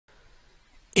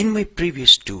In my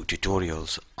previous two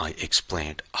tutorials, I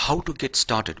explained how to get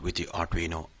started with the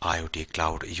Arduino IoT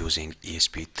Cloud using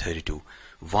ESP32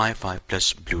 Wi-Fi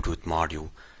plus Bluetooth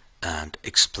module and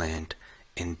explained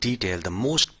in detail the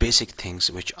most basic things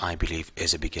which I believe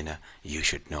as a beginner you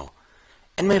should know.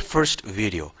 In my first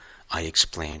video, I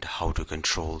explained how to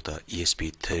control the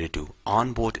ESP32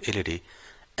 onboard LED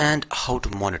and how to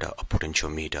monitor a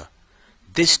potentiometer.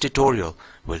 This tutorial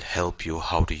will help you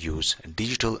how to use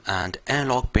digital and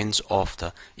analog pins of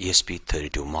the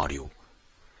ESP32 module.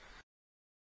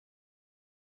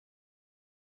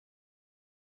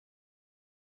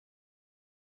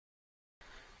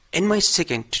 In my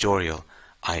second tutorial,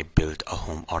 I built a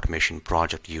home automation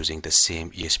project using the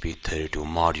same ESP32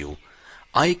 module.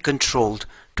 I controlled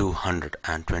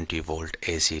 220 volt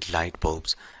AC light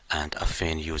bulbs and a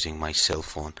fan using my cell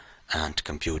phone and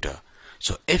computer.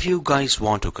 So if you guys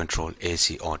want to control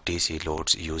AC or DC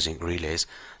loads using relays,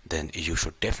 then you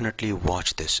should definitely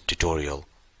watch this tutorial.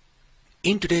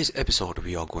 In today's episode,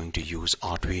 we are going to use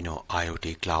Arduino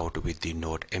IoT Cloud with the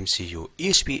Nodemcu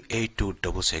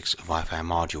ESP8266 Wi-Fi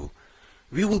module.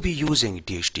 We will be using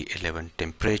DHT11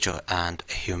 Temperature and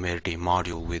Humidity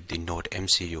module with the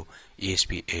Nodemcu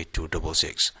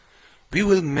ESP8266. We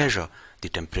will measure the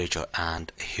temperature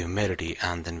and humidity,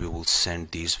 and then we will send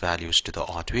these values to the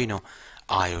Arduino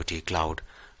IoT Cloud,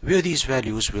 where these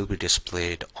values will be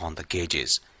displayed on the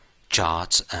gauges,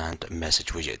 charts and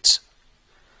message widgets.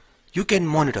 You can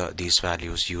monitor these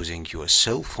values using your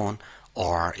cell phone,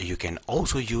 or you can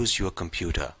also use your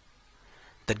computer.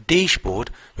 The dashboard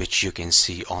which you can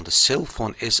see on the cell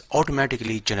phone is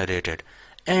automatically generated,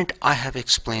 and I have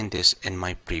explained this in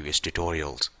my previous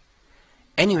tutorials.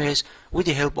 Anyways, with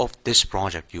the help of this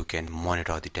project, you can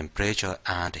monitor the temperature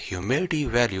and humidity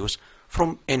values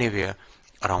from anywhere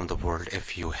around the world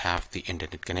if you have the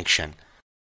internet connection.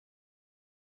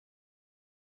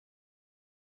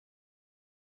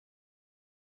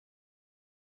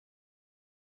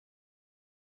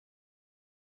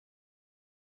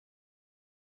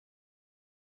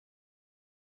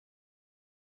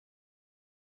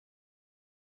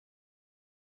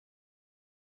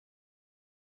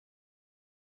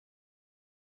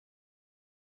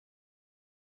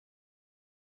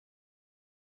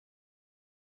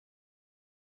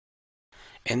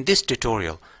 In this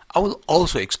tutorial, I will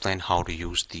also explain how to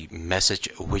use the message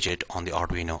widget on the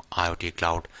Arduino IoT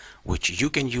Cloud, which you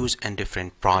can use in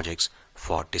different projects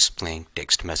for displaying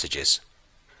text messages.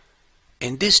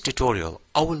 In this tutorial,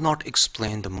 I will not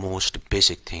explain the most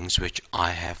basic things which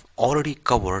I have already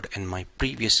covered in my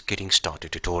previous getting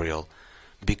started tutorial,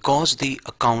 because the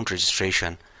account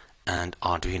registration and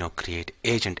Arduino Create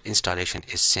agent installation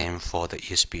is same for the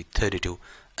ESP32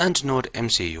 and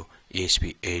Nodemcu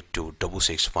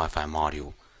ESP8266 Wi-Fi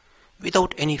module.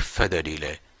 Without any further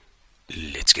delay,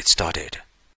 let's get started.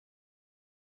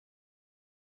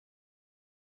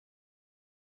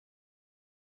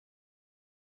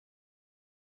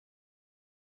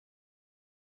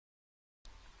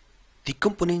 The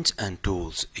components and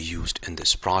tools used in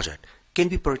this project can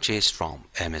be purchased from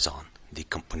Amazon. The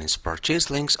components purchase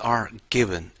links are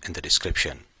given in the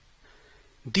description.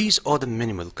 These are the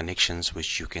minimal connections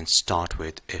which you can start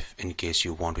with if in case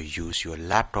you want to use your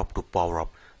laptop to power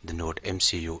up the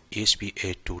Nodemcu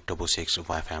ESP8266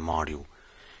 Wi-Fi module.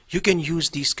 You can use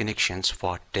these connections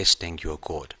for testing your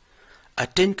code. A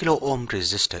 10 kilo ohm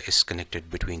resistor is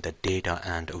connected between the data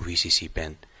and VCC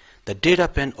pin. The data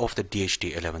pin of the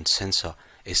DHT11 sensor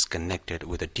is connected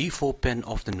with the D4 pin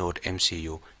of the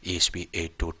Nodemcu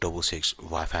ESP8266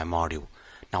 Wi-Fi module.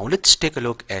 Now let's take a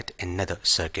look at another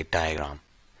circuit diagram.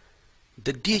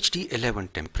 The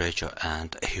DHT11 temperature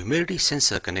and humidity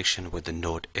sensor connection with the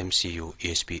Nodemcu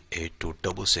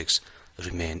ESP8266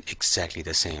 remain exactly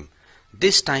the same.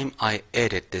 This time I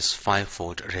added this 5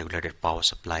 volt regulated power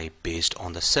supply based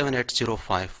on the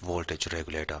 7805 voltage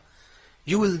regulator.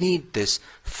 You will need this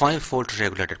 5 volt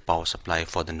regulated power supply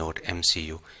for the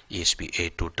Nodemcu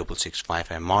ESP8266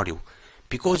 Wi-Fi module,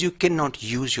 because you cannot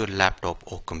use your laptop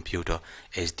or computer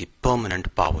as the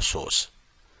permanent power source.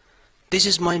 This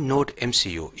is my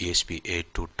Nodemcu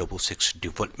ESP8266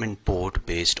 development board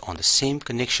based on the same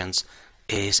connections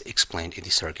as explained in the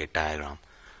circuit diagram.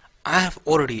 I have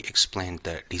already explained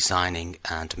the designing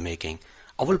and making.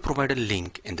 I will provide a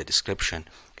link in the description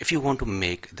if you want to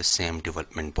make the same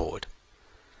development board.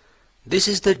 This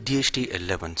is the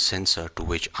DHT11 sensor, to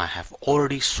which I have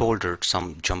already soldered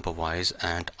some jumper wires,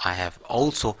 and I have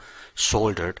also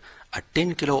soldered a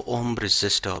 10 kilo ohm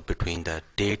resistor between the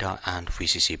data and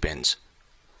VCC pins.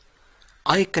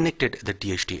 I connected the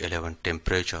DHT11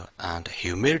 temperature and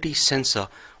humidity sensor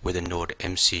with a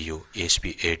Nodemcu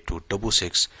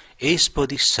ESP8266 as per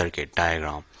the circuit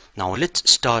diagram. Now let's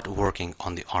start working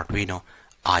on the Arduino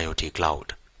IoT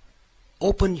Cloud.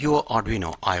 Open your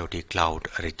Arduino IoT Cloud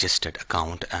registered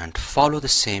account and follow the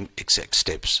same exact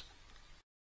steps.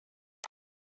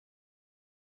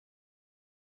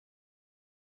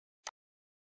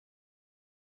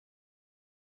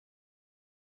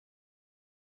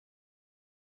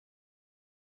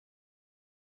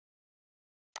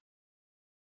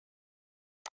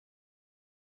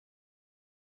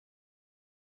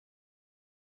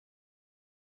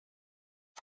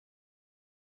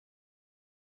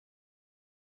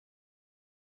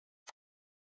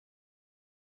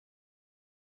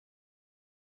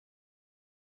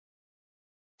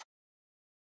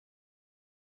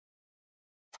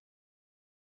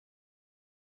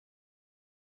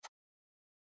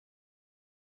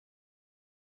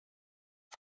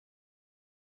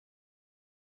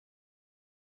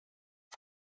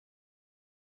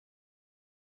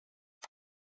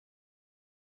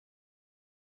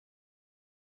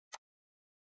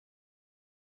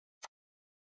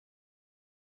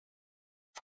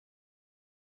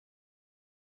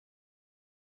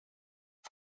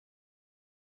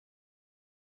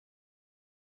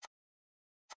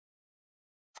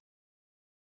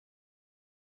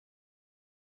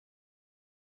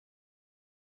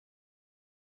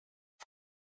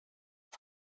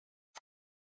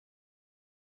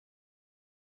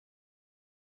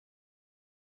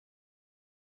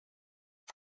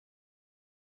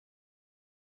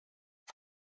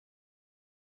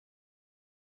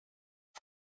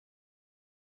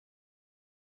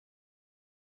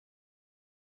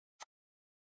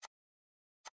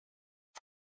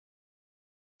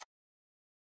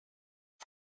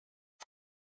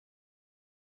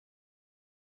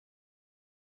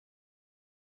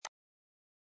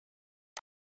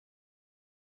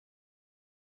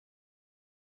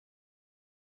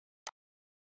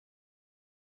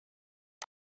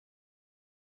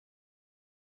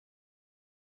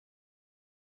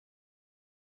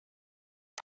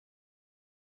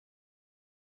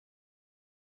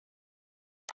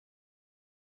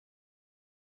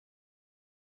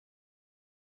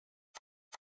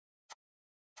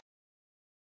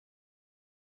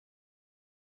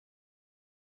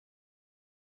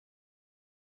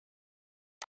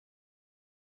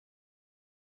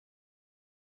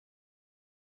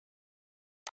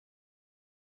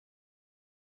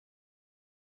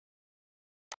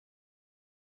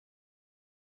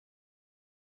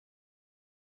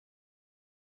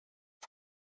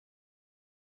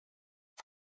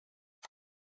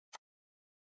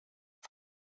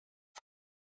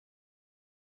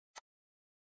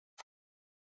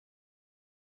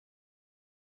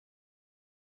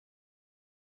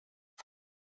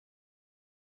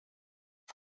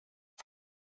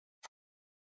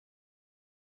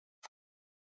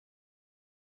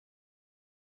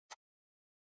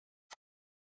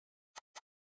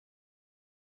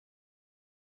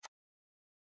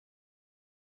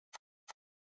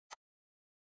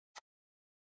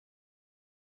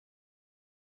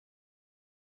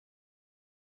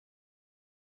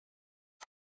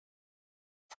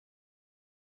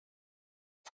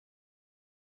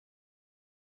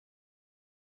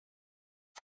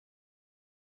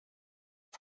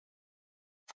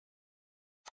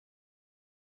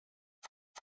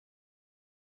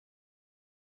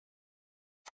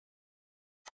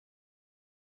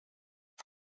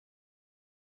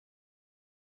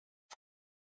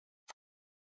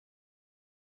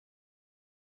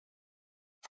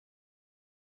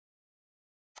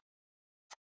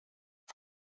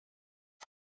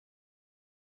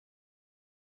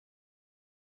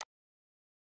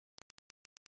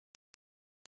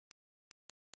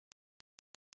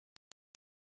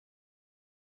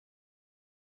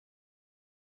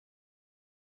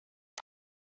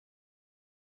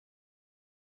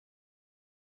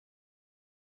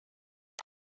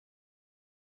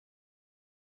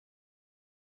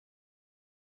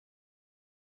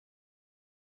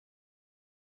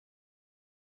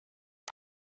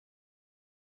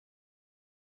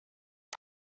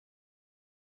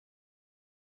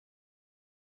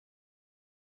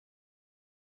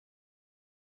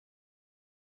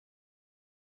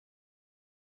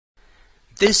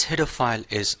 This header file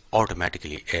is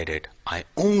automatically added. I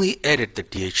only added the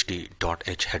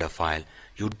dht.h header file.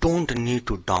 You don't need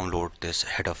to download this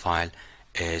header file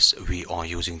as we are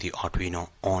using the Arduino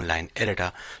online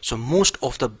editor. So most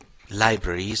of the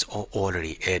libraries are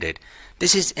already added.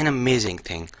 This is an amazing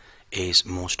thing as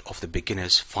most of the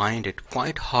beginners find it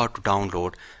quite hard to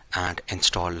download and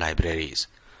install libraries.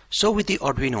 So with the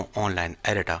Arduino online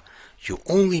editor, you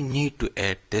only need to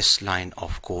add this line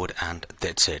of code and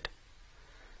that's it.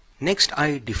 Next,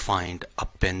 I defined a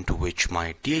pin to which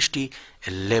my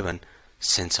DHT11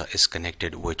 sensor is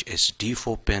connected, which is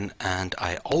D4 pin, and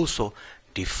I also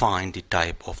defined the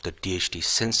type of the DHT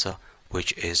sensor,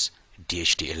 which is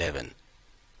DHT11.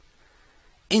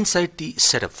 Inside the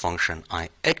setup function, I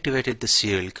activated the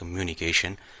serial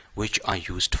communication, which I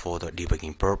used for the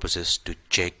debugging purposes to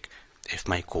check if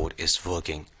my code is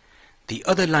working. The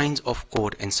other lines of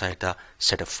code inside the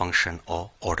setup function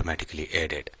are automatically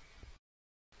added.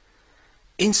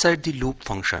 Inside the loop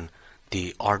function,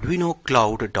 the Arduino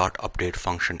Cloud.update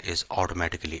function is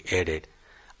automatically added.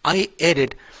 I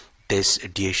added this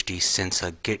DHT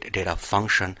sensor get data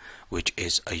function, which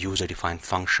is a user-defined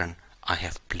function. I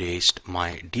have placed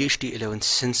my DHT11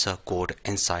 sensor code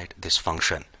inside this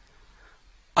function.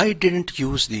 I didn't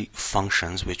use the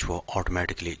functions which were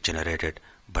automatically generated,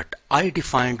 but I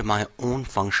defined my own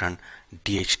function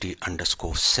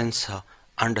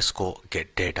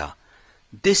DHT_sensor_getData.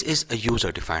 This is a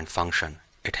user-defined function.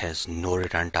 It has no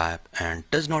return type and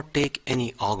does not take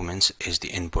any arguments as the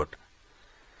input.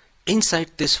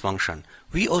 Inside this function,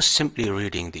 we are simply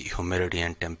reading the humidity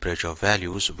and temperature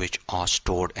values, which are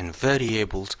stored in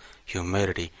variables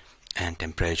humidity and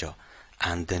temperature,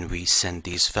 and then we send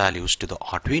these values to the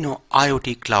Arduino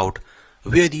IoT Cloud,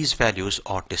 where these values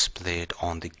are displayed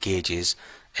on the gauges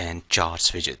and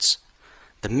charts widgets.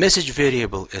 The message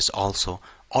variable is also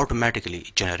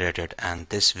automatically generated, and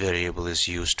this variable is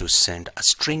used to send a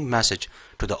string message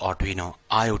to the Arduino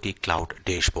IoT Cloud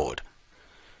dashboard.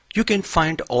 You can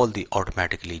find all the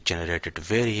automatically generated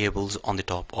variables on the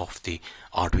top of the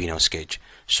Arduino sketch.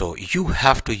 So you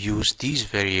have to use these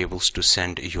variables to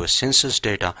send your sensors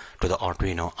data to the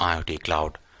Arduino IoT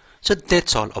Cloud. So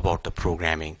that's all about the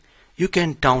programming. You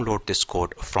can download this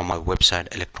code from my website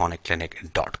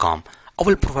electronicclinic.com. I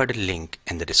will provide a link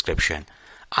in the description.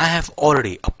 I have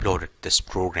already uploaded this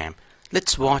program.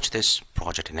 Let's watch this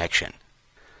project in action.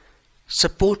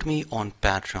 Support me on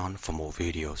Patreon for more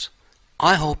videos.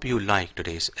 I hope you liked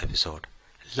today's episode.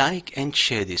 Like and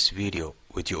share this video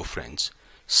with your friends.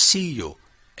 See you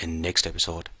in next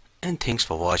episode, and thanks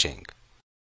for watching.